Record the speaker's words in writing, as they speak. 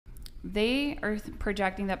they are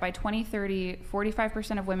projecting that by 2030,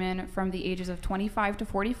 45% of women from the ages of 25 to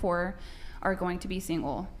 44 are going to be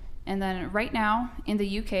single. And then right now in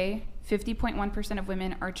the UK, 50.1% of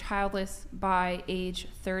women are childless by age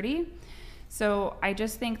 30. So I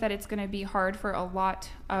just think that it's going to be hard for a lot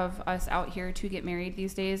of us out here to get married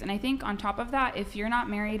these days. And I think on top of that, if you're not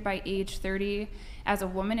married by age 30 as a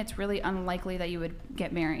woman, it's really unlikely that you would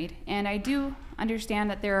get married. And I do understand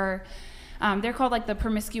that there are they're called like the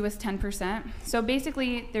promiscuous 10%. So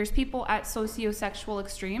basically, there's people at sociosexual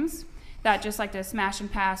extremes that just like to smash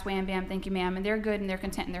and pass, wham, bam, thank you, ma'am, and they're good and they're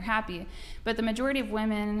content and they're happy. But the majority of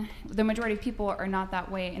women, the majority of people are not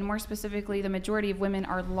that way. And more specifically, the majority of women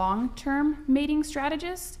are long-term mating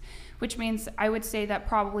strategists, which means I would say that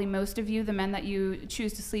probably most of you, the men that you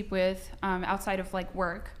choose to sleep with outside of like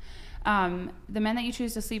work, the men that you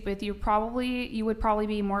choose to sleep with, you would probably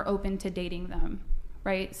be more open to dating them,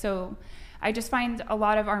 right? So I just find a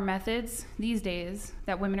lot of our methods these days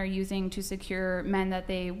that women are using to secure men that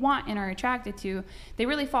they want and are attracted to, they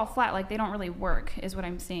really fall flat, like they don't really work, is what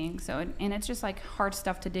I'm seeing. So, and it's just like hard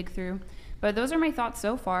stuff to dig through. But those are my thoughts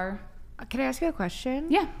so far. Can I ask you a question?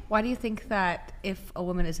 Yeah. Why do you think that if a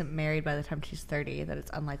woman isn't married by the time she's 30, that it's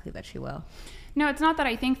unlikely that she will? No, it's not that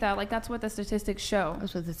I think that. Like, that's what the statistics show.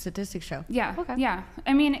 That's what the statistics show. Yeah. Okay. Yeah.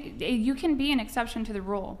 I mean, you can be an exception to the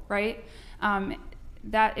rule, right?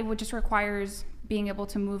 That it would just requires being able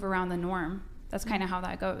to move around the norm. That's kind of how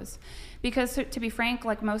that goes. Because to be frank,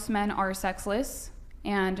 like most men are sexless,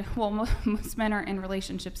 and well, most men aren't in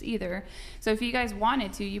relationships either. So if you guys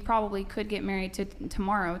wanted to, you probably could get married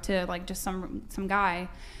tomorrow to like just some guy.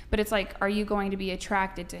 But it's like, are you going to be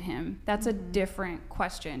attracted to him? That's a different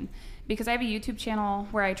question. Because I have a YouTube channel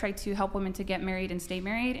where I try to help women to get married and stay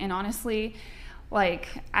married, and honestly, like,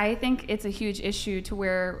 I think it's a huge issue to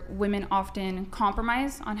where women often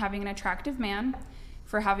compromise on having an attractive man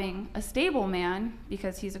for having a stable man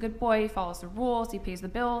because he's a good boy, he follows the rules, he pays the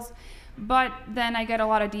bills. But then I get a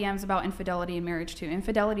lot of DMs about infidelity in marriage too.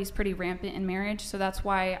 Infidelity is pretty rampant in marriage, so that's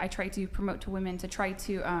why I try to promote to women to try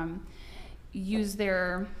to use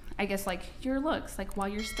their, I guess, like your looks, like while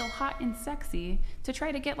you're still hot and sexy, to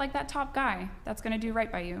try to get like that top guy that's gonna do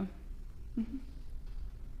right by you. Mm-hmm.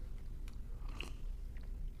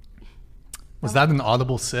 Was that an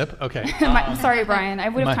audible sip? Okay. Sorry, Brian. I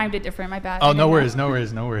would have timed it different. My bad. Oh, no worries.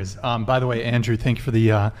 By the way, Andrew, thank you for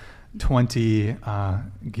the 20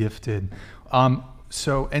 gifted.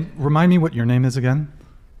 So, and remind me what your name is again?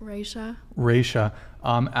 Raisha.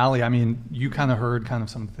 Ali, I mean, you kind of heard kind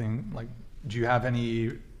of something, like, do you have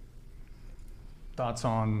any thoughts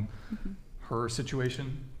on her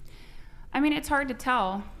situation? I mean, it's hard to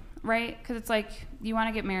tell, right? Because it's like, you want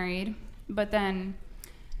to get married, but then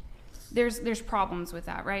there's problems with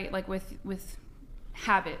that, right? Like with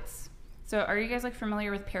habits. So are you guys like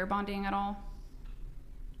familiar with pair bonding at all?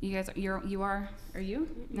 You guys, you are? Are you?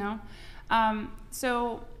 No?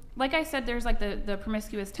 So like I said, there's like the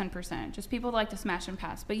promiscuous 10%, just people that like to smash and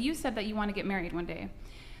pass. But you said that you want to get married one day.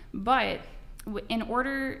 But in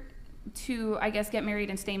order to, I guess, get married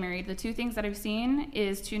and stay married, the two things that I've seen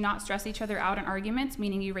is to not stress each other out in arguments,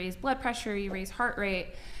 meaning you raise blood pressure, you raise heart rate.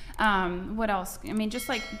 What else? I mean, just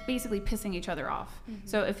like basically pissing each other off.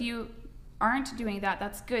 So if you aren't doing that,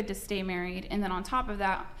 that's good to stay married. And then on top of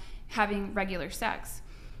that, having regular sex.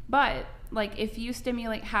 But like if you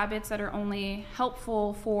stimulate habits that are only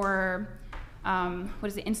helpful for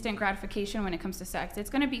instant gratification when it comes to sex,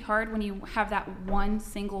 it's going to be hard when you have that one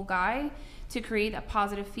single guy to create a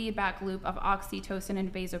positive feedback loop of oxytocin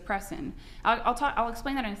and vasopressin. I'll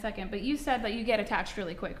explain that in a second, but you said that you get attached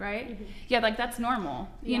really quick, right? Yeah, like that's normal,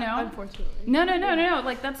 you know? Unfortunately. No,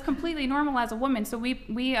 like that's completely normal as a woman. So we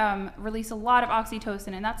release a lot of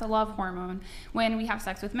oxytocin, and that's a love hormone when we have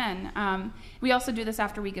sex with men. We also do this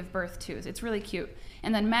after we give birth too. It's really cute.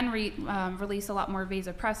 And then men release a lot more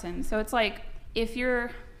vasopressin. So it's like if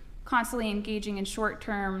you're constantly engaging in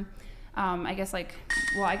short-term, I guess like,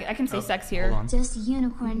 well, I can say sex here. Just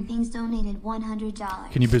Unicorn Things donated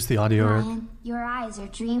 $100. Can you boost the audio? Ryan, your eyes are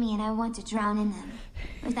dreamy and I want to drown in them.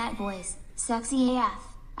 With that voice, sexy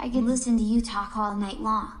AF. I could listen to you talk all night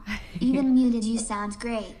long. Even muted you sounds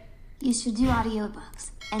great. You should do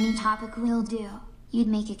audiobooks. Any topic will do. You'd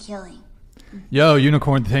make a killing. Yo,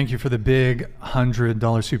 Unicorn, thank you for the big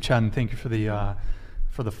 $100 soup chat, and thank you for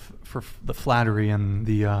the flattery and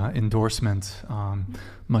the endorsement.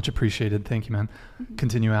 Much appreciated. Thank you, man.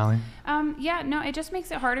 Continue, Ali. Yeah, no, it just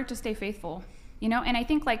makes it harder to stay faithful, you know? And I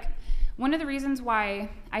think like one of the reasons why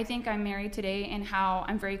I think I'm married today and how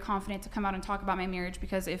I'm very confident to come out and talk about my marriage,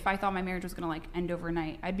 because if I thought my marriage was gonna like end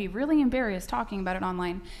overnight, I'd be really embarrassed talking about it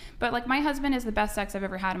online. But like my husband is the best sex I've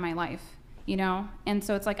ever had in my life. you know? And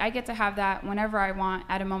so it's like I get to have that whenever I want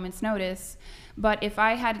at a moment's notice. But if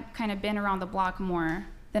I had kind of been around the block more,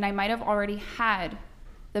 then I might have already had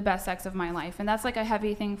the best sex of my life. And that's like a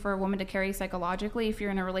heavy thing for a woman to carry psychologically if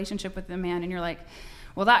you're in a relationship with a man and you're like,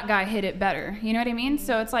 well, that guy hit it better. You know what I mean?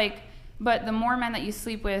 So it's like, but the more men that you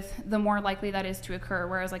sleep with, the more likely that is to occur.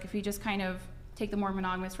 Whereas like if you just kind of take the more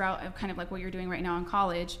monogamous route of kind of like what you're doing right now in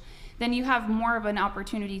college, then you have more of an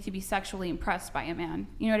opportunity to be sexually impressed by a man.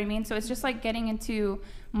 You know what I mean? So it's just like getting into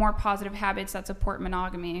more positive habits that support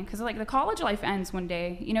monogamy. Because like the college life ends one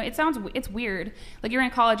day. You know, it's weird. Like you're in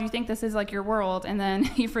college, you think this is like your world, and then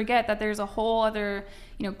you forget that there's a whole other,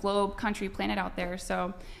 you know, globe, country, planet out there.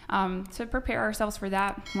 So to prepare ourselves for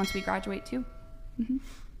that once we graduate too. Mm-hmm.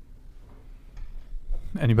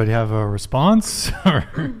 Anybody have a response?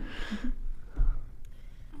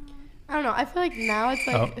 I don't know. I feel like now it's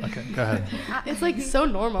like... Oh, okay. Go ahead. It's like so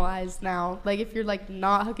normalized now. Like if you're like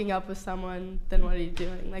not hooking up with someone, then what are you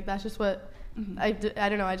doing? Like that's just what... I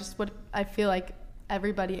don't know. I feel like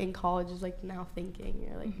everybody in college is like now thinking.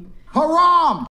 You're like... Haram!